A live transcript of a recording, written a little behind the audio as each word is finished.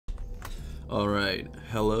Alright,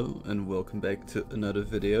 hello and welcome back to another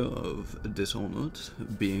video of Dishonored,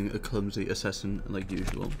 being a clumsy assassin like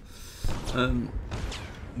usual.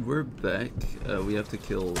 We're back. We have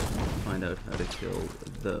to find out how to kill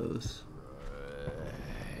those.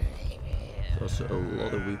 There's also a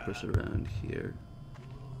lot of weepers around here.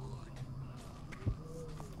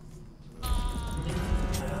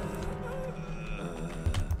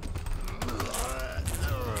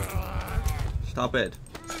 Stop it!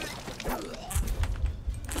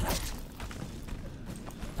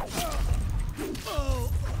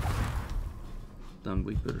 Damn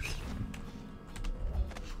weepers.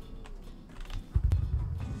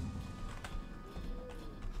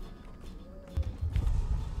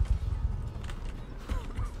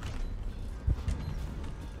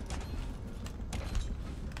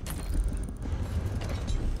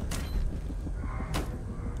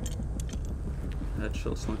 That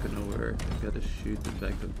shot's not gonna work. I gotta shoot the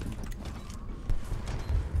back of them.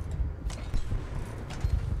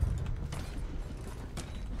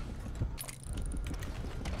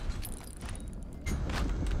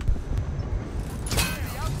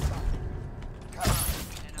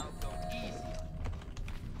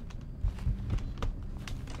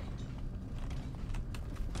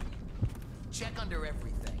 Check under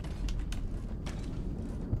everything.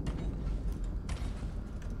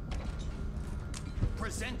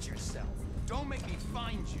 Present yourself. Don't make me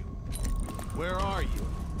find you. Where are you?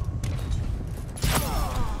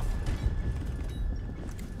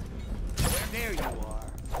 There you are.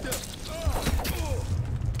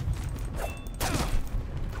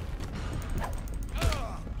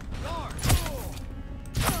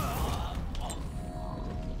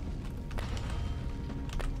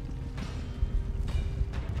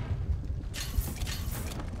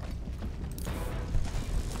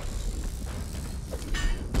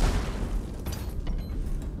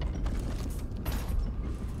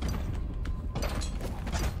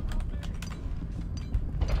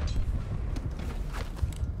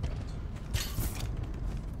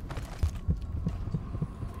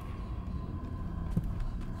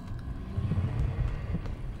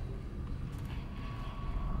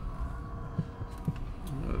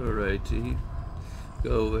 Alrighty.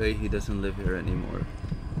 Go away, he doesn't live here anymore.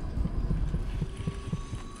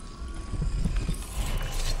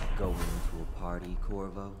 Going to a party,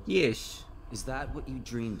 Corvo? Yes. Is that what you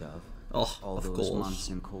dreamed of? Oh, all of those course. months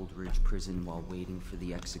in Coldridge prison while waiting for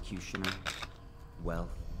the executioner?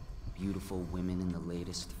 Wealth, beautiful women in the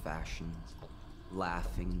latest fashions,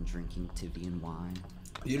 laughing and drinking Tibian wine.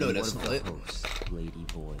 You know And that's what of lit. the host, Lady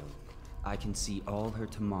Boyle. I can see all her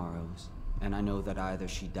tomorrows, and I know that either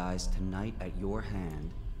she dies tonight at your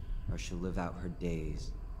hand, or she'll live out her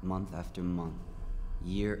days, month after month,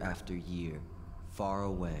 year after year, far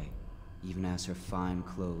away, even as her fine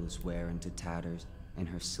clothes wear into tatters and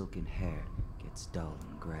her silken hair gets dull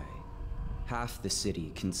and gray. Half the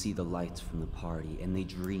city can see the lights from the party, and they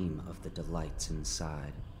dream of the delights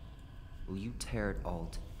inside. Will you tear it all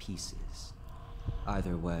to pieces?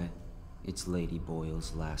 Either way, it's Lady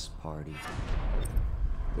Boyle's last party.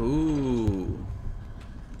 Ooh.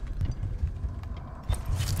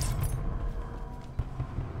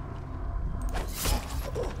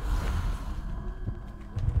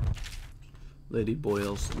 Lady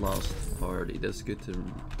Boyle's last party. That's good to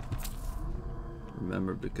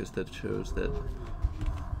remember because that shows that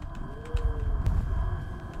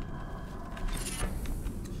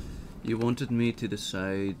you wanted me to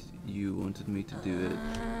decide, you wanted me to do it.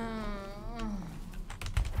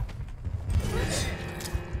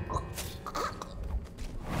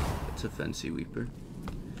 It's a fancy weeper.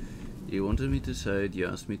 You wanted me to decide, you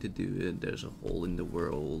asked me to do it, there's a hole in the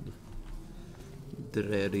world.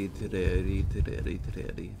 Dreary.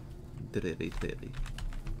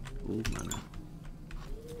 Ooh, mana.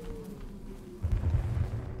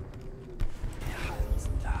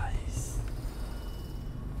 Nice.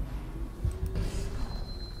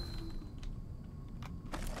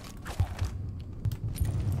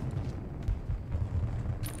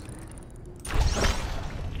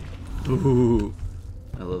 Ooh,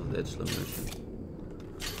 I love that slow motion.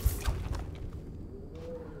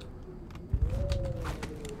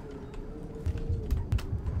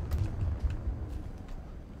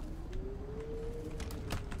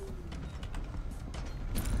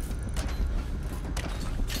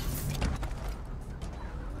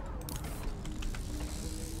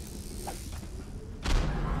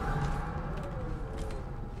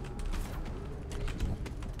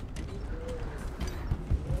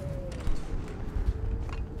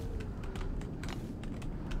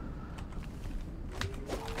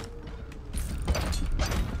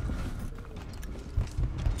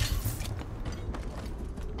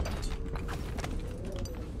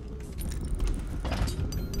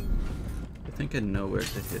 think I know where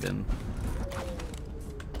to hit him.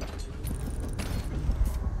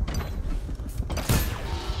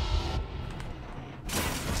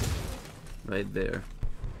 Right there.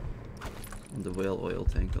 On the whale oil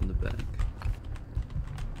tank on the back.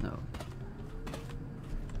 No.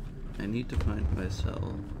 I need to find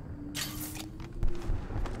myself.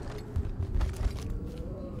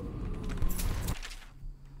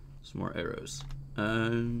 Some more arrows.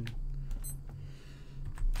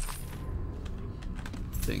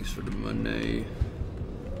 Thanks for the money.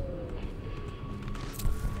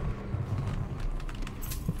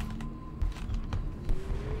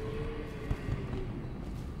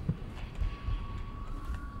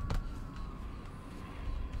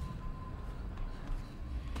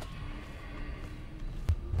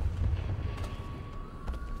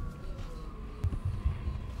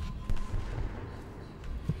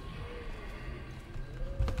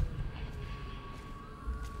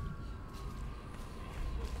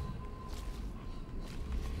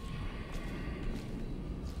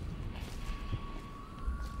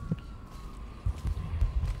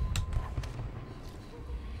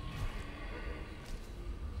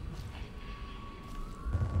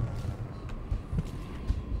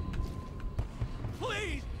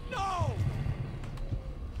 Please, no!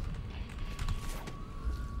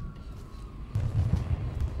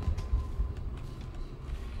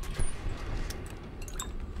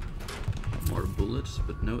 More bullets,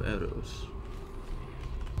 but no arrows.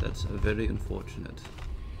 That's very unfortunate.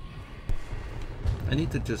 I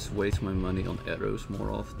need to just waste my money on arrows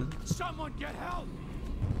more often. Someone get help!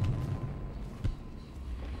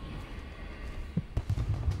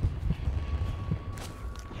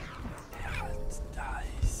 Der Halt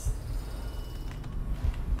dies.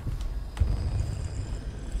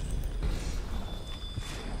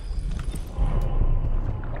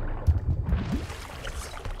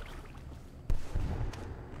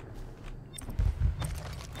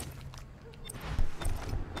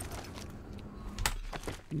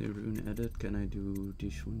 New rune added. Can I do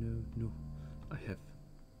Dishonored? No, I have.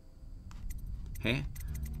 Huh?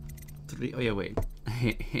 3. Oh yeah, wait.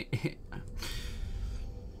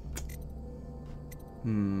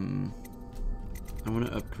 I want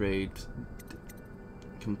to upgrade.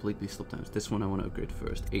 Completely stop times. This one I want to upgrade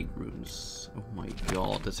first. 8 runes. Oh my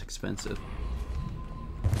god, that's expensive.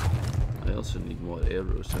 I also need more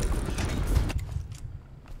arrows.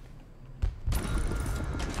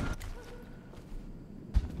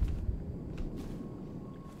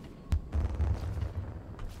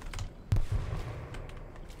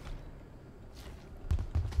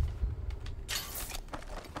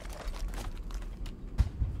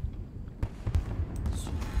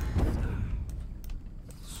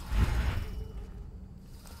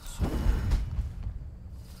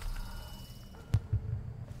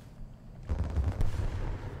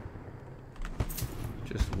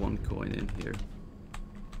 Just 1 coin in here.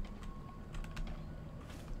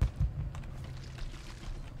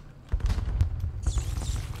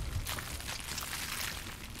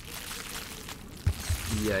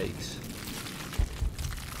 Yikes.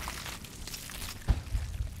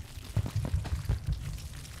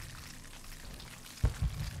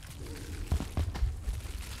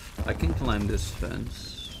 I can climb this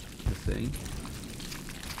fence, I think.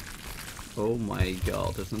 Oh my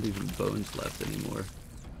god, there's not even bones left anymore.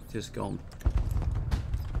 Just gone.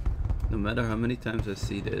 No matter how many times I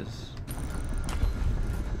see this.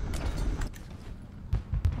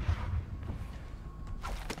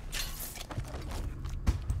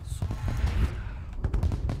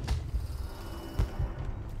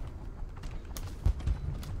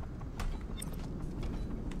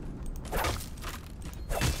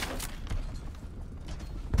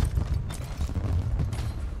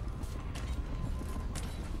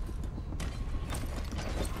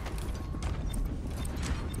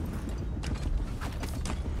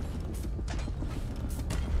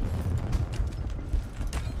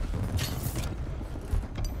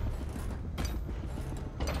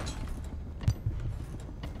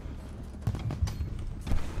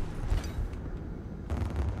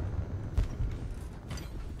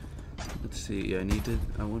 Let's see,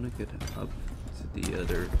 I want to get up to the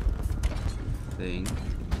other thing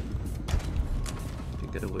to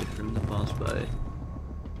get away from the boss by.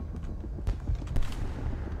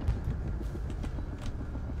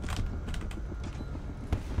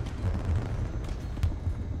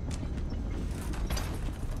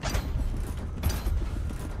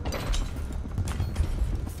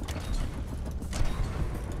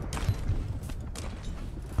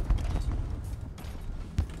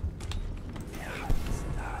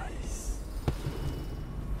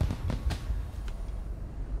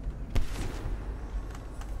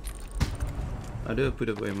 I do put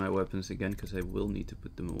away my weapons again because I will need to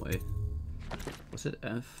put them away. Was it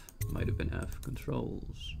F? Might have been F.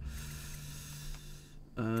 Controls.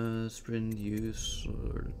 Sprint, use,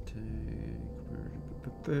 or take.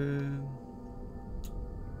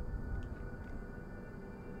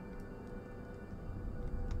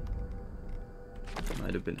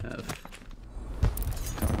 Might have been F.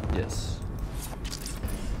 Yes.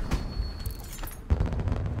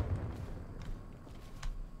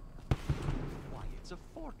 Why, it's a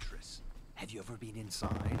fortress. Have you ever been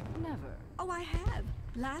inside? Never. Oh, I have.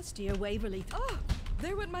 Last year, Waverly. Oh,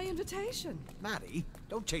 there went my invitation. Maddie,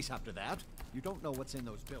 don't chase after that. You don't know what's in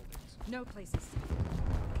those buildings. No places.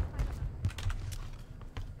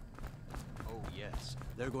 Oh, yes.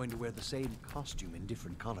 They're going to wear the same costume in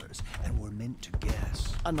different colors, and we're meant to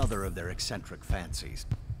guess. Another of their eccentric fancies.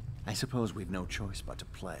 I suppose we've no choice but to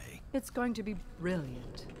play. It's going to be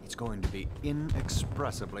brilliant. It's going to be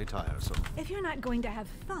inexpressibly tiresome. If you're not going to have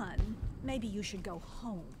fun, maybe you should go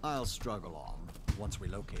home. I'll struggle on once we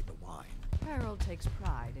locate the wine. Harold takes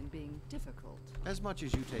pride in being difficult. As much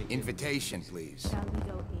as you take Invitation, please. Shall we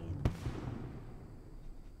go in?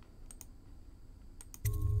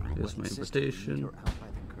 Here's my insist we meet invitation. her out by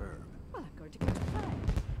the curb. Well, I'm going to get play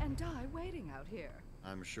and die waiting out here.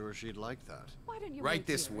 I'm sure she'd like that. Why don't you Right wait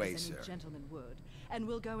this here, way, as any sir. gentleman would, and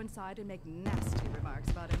we'll go inside and make nasty remarks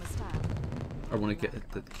about Emma's style. I want to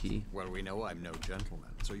get the key. Well, we know I'm no gentleman,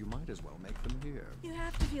 so you might as well make them here. You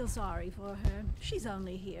have to feel sorry for her. She's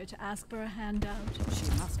only here to ask for a handout. She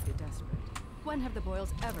must be desperate. When have the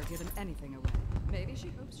Boyles ever given anything away? Maybe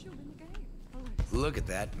she hopes she'll win the game. Alas. Look at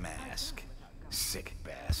that mask. Sick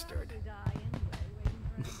bastard. Probably die anyway, waiting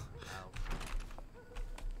for her.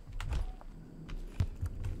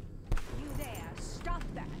 You there, stop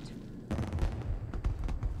that.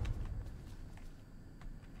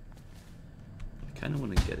 I kind of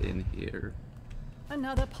want to get in here.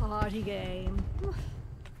 Another party game.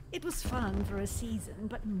 It was fun for a season,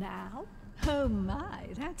 but now? Oh my,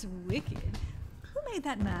 that's wicked. Who made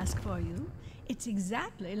that mask for you? It's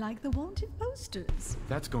exactly like the wanted posters.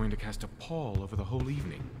 That's going to cast a pall over the whole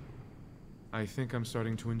evening. I think I'm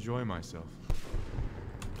starting to enjoy myself.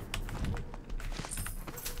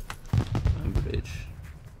 I'm rich.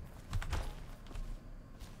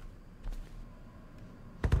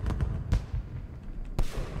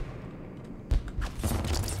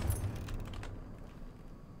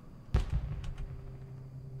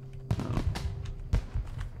 Oh.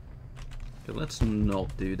 Okay, let's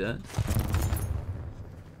not do that.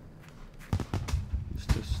 Let's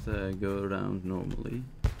just go around normally.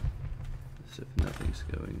 As if nothing's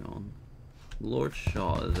going on. Lord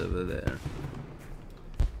Shaw is over there.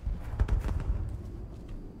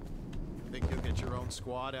 Think you'll get your own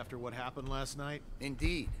squad after what happened last night?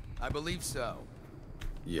 Indeed, I believe so.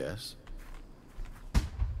 Yes.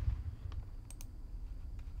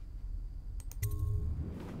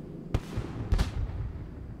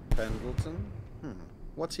 Pendleton?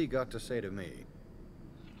 What's he got to say to me?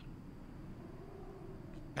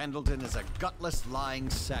 Pendleton is a gutless, lying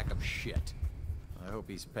sack of shit. I hope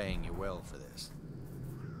he's paying you well for this.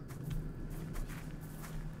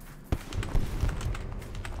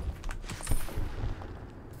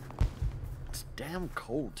 It's damn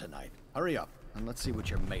cold tonight. Hurry up, and let's see what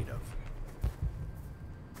you're made of.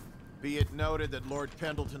 Be it noted that Lord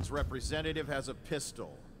Pendleton's representative has a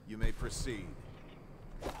pistol. You may proceed.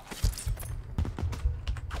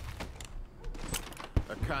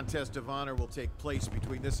 A contest of honor will take place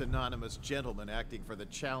between this anonymous gentleman acting for the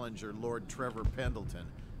challenger, Lord Trevor Pendleton,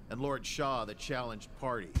 and Lord Shaw, the challenged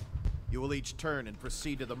party. You will each turn and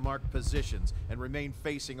proceed to the marked positions and remain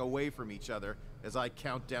facing away from each other as I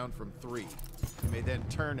count down from 3. You may then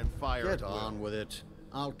turn and fire Get at will. on with it.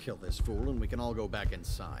 I'll kill this fool and we can all go back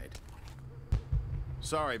inside.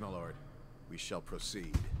 Sorry, my lord. We shall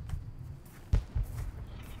proceed.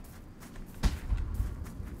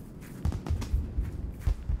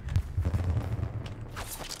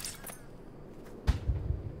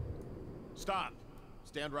 Stop.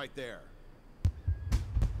 Stand right there.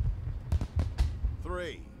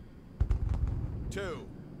 3, 2,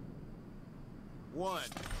 1.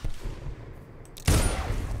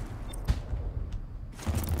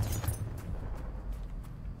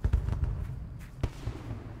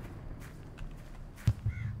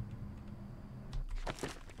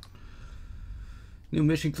 New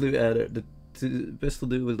mission clue added. The pistol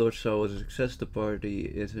duel with Lord Shaw was a success. The party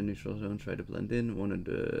is a neutral zone. Try to blend in. One of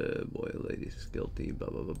the Boyle ladies is guilty. Blah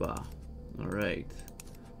blah blah blah. Alright.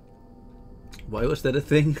 Why was that a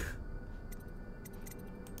thing?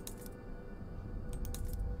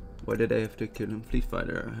 Why did I have to kill him? Fleet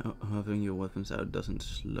fighter. Having your weapons out doesn't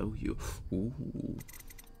slow you. Ooh.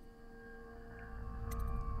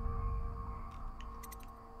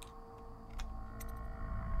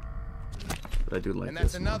 But I do like And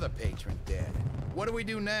that's this another patron dead. What do we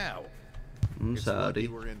do now? I'm It's sorry. lucky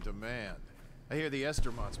we're in demand. I hear the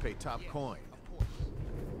Estermonts pay top coin.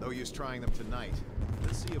 No use trying them tonight.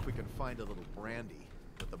 Let's see if we can find a little brandy.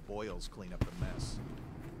 Let the boils clean up the mess.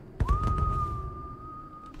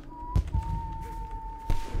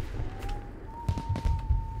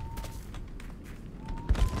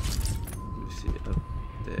 Let me see up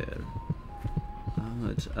there. Oh,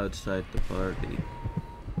 it's outside the party.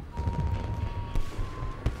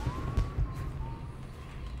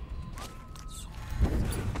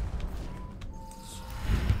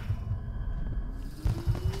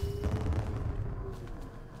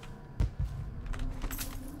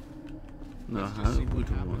 Now, how would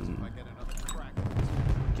one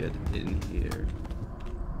get in here?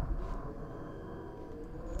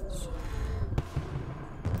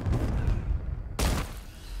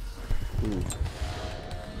 Ooh.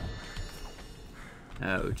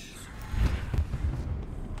 Ouch.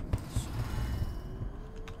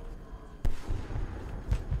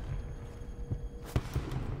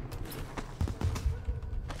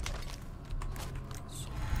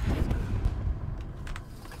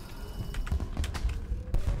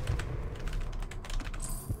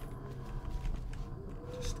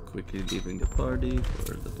 Quickly leaving the party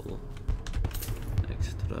for a little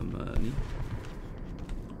extra money.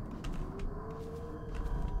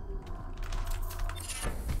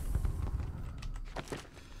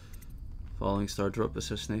 Falling star drop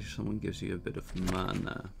assassination, someone gives you a bit of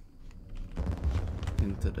mana.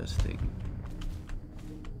 Interesting.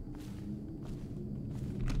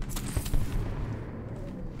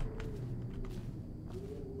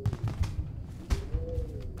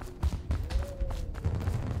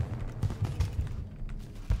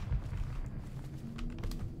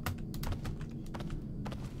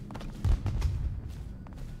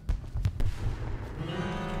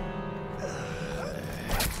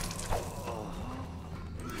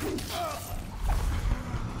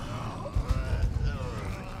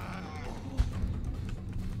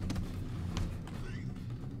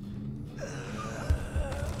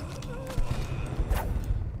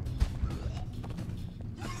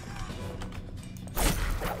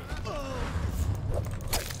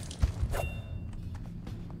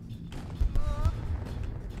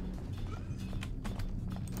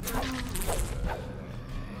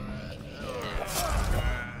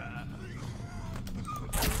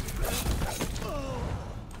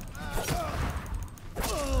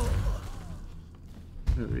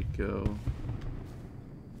 There we go.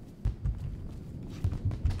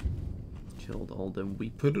 Killed all them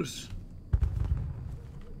weepers.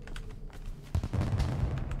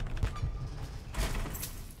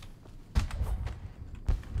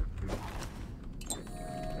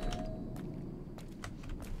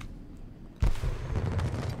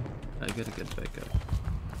 I gotta get back up.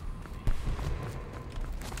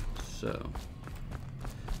 So,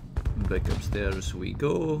 back upstairs we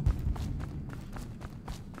go.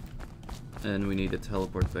 And we need to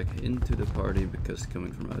teleport back into the party because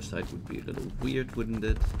coming from outside would be a little weird, wouldn't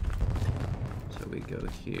it? So we go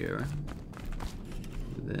here,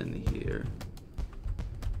 then here,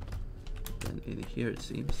 then in here it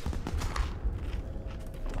seems.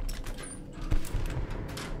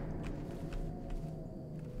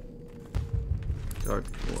 Guard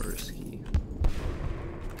quarters key.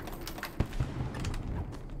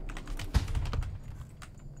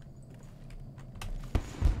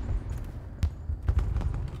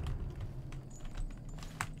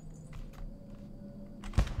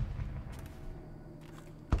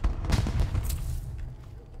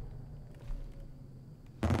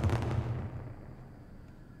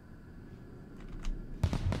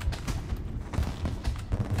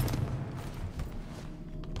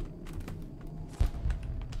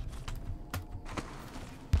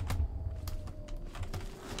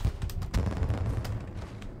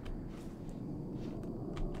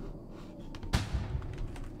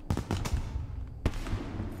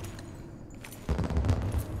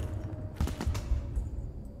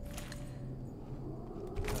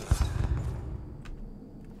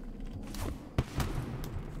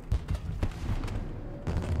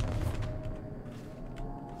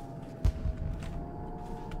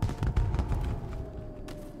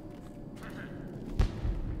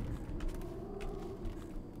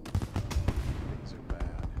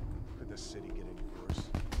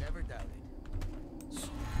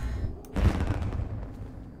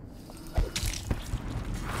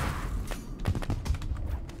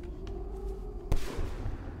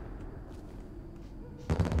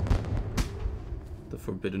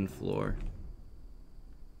 forbidden floor.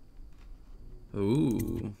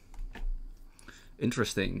 Ooh.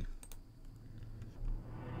 Interesting.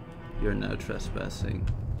 You're now trespassing.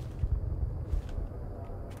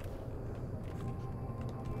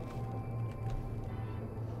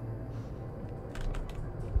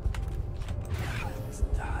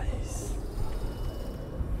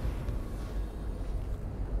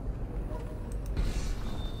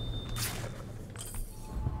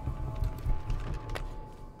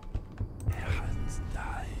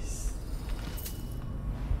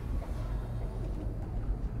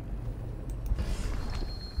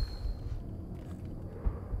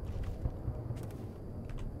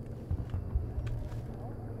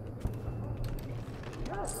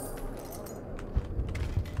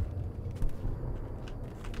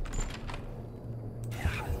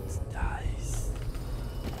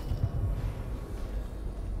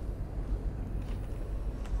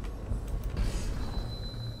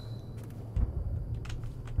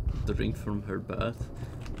 The ring from her bath.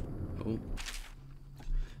 Oh.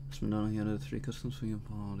 As not only the 3 customs for your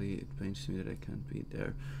body, it pains me that I can't be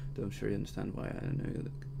there. Though I'm sure you understand why. I know you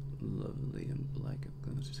look lovely and black.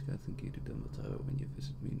 I'm gonna just think you to them, but when you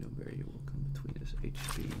visit me, no barrier will come between us.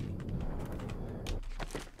 HP.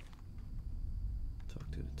 Talk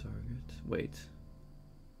to the target. Wait.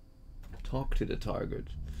 Talk to the target.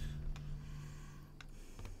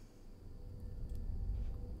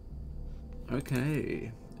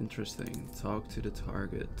 Okay. Interesting. Talk to the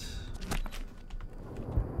target.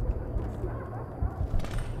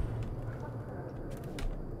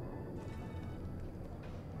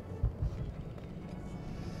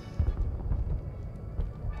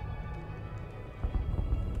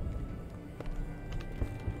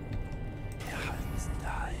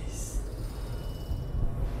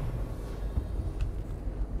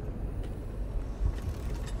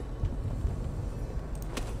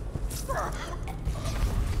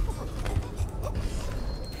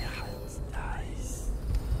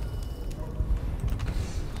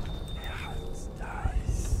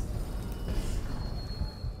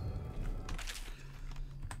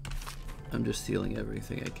 I'm just stealing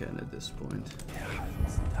everything I can at this point.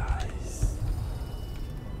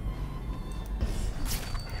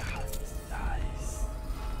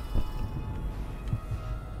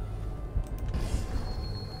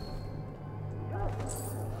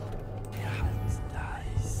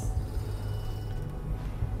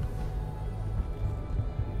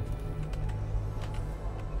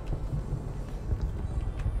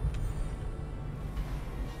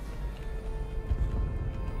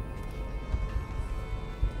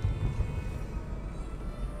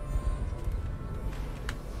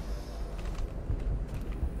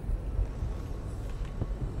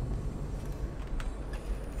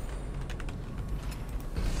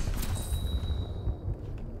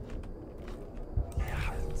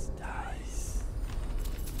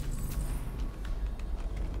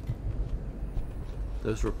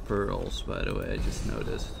 Those were pearls, by the way, I just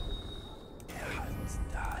noticed.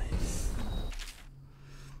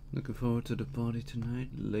 Looking forward to the party tonight.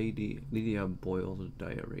 Lydia Boyle's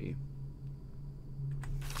diary.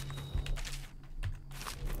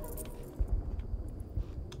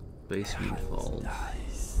 Basement falls.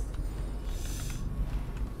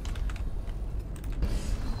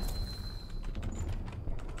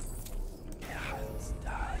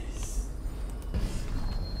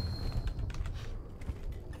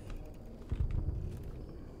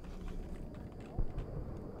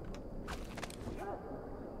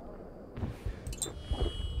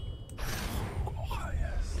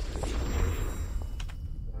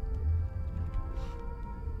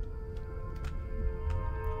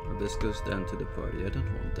 This goes down to the party. I don't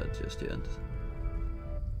want that just yet.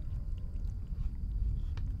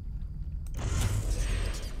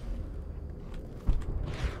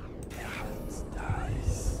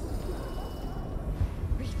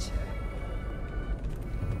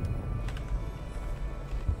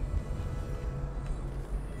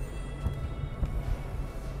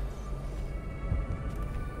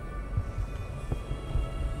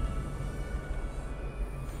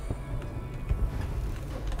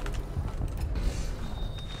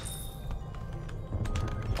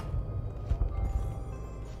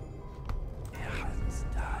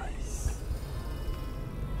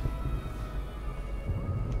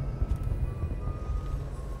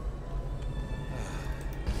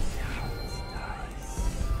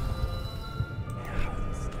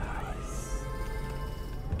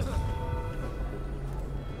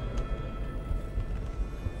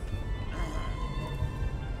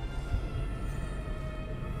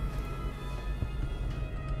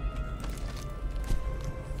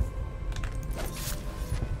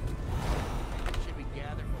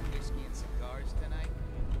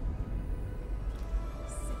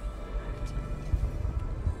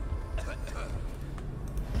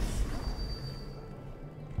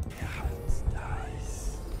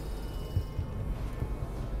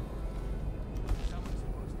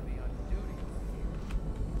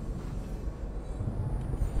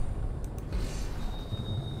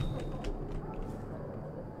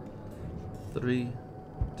 3,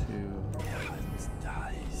 2.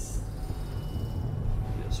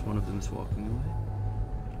 Yes, one of them is walking away.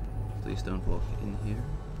 Please don't walk in here.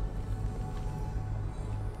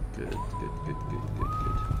 Good.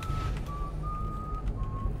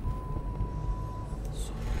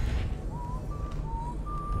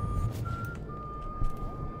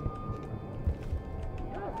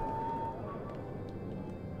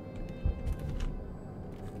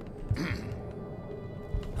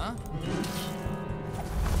 Huh?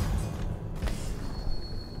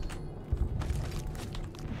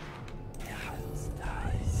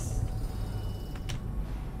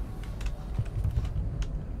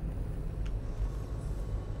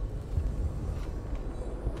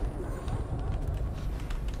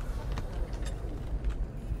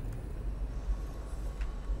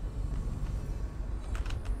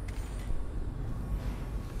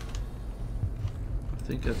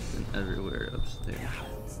 I think I've been everywhere upstairs.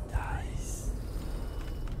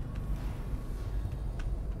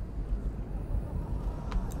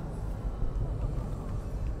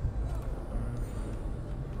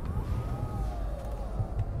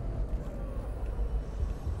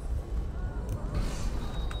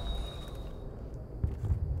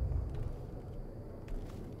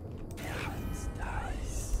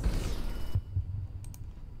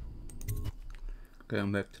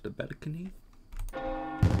 Going back to the balcony.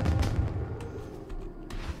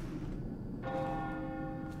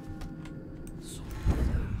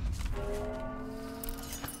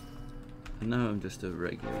 And now I'm just a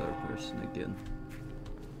regular person again.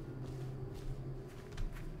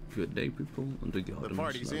 Good day, people. And the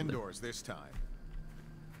party's indoors this time.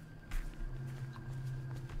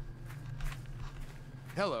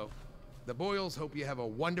 Hello. The Boyles hope you have a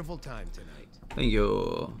wonderful time tonight. Thank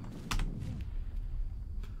you.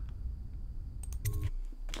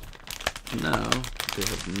 Now, they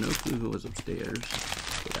have no clue who was upstairs,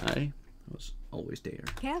 but I was always there.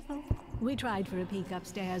 Careful. We tried for a peek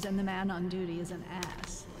upstairs, and the man on duty is an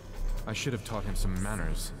ass. I should have taught him some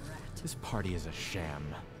manners. This party is a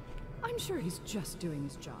sham. I'm sure he's just doing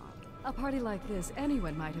his job. A party like this,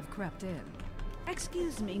 anyone might have crept in.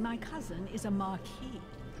 Excuse me, my cousin is a marquis.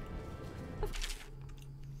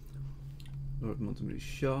 Lord Montgomery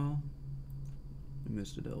Shaw,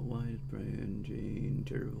 Mr. Del White, Brian, Jane,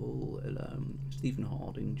 Jervil, Stephen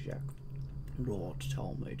Harding, Jack, Lord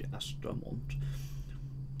Talmud, Astramont.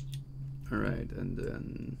 Alright, and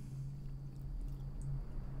then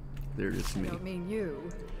there's me. I don't mean you,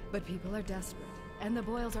 but people are desperate, and the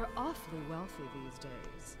Boyles are awfully wealthy these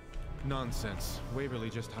days. Nonsense. Waverly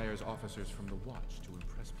just hires officers from the Watch to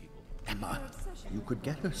impress people. Emma, you could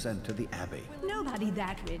get her sent to the Abbey. Nobody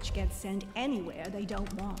that rich gets sent anywhere they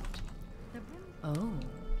don't want. Oh,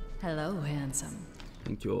 hello, handsome.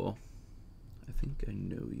 Thank you all. I think I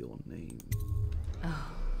know your name.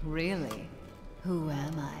 Oh, really? Who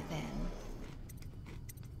am I then?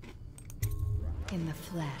 In the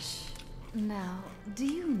flesh. Now, do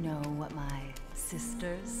you know what my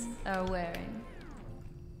sisters are wearing?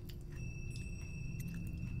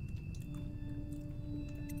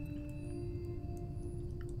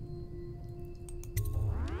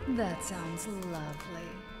 That sounds lovely.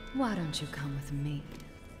 Why don't you come with me?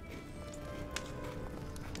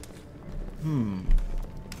 Yum.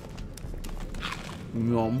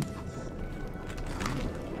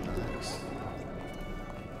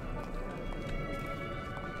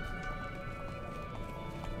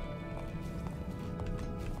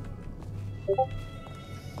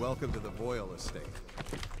 Welcome to the Boyle estate.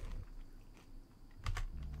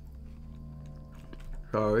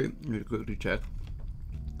 Sorry, need to quickly check.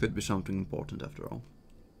 Could be something important after all.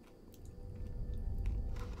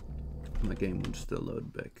 My game won't still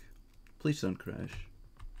load back. Please don't crash.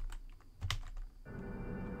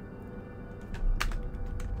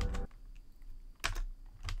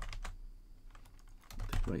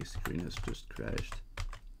 My screen has just crashed.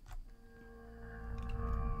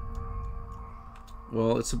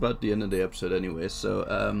 Well, it's about the end of the episode anyway,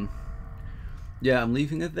 so yeah, I'm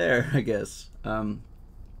leaving it there, I guess.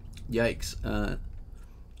 Yikes.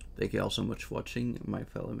 Thank you all so much for watching, my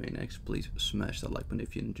fellow maniacs. Please smash that like button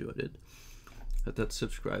if you enjoyed it. Hit that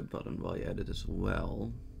subscribe button while you're at it as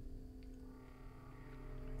well.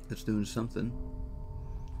 It's doing something.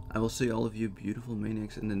 I will see all of you beautiful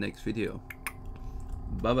maniacs in the next video.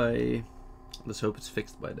 Bye bye. Let's hope it's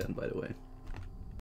fixed by then, by the way.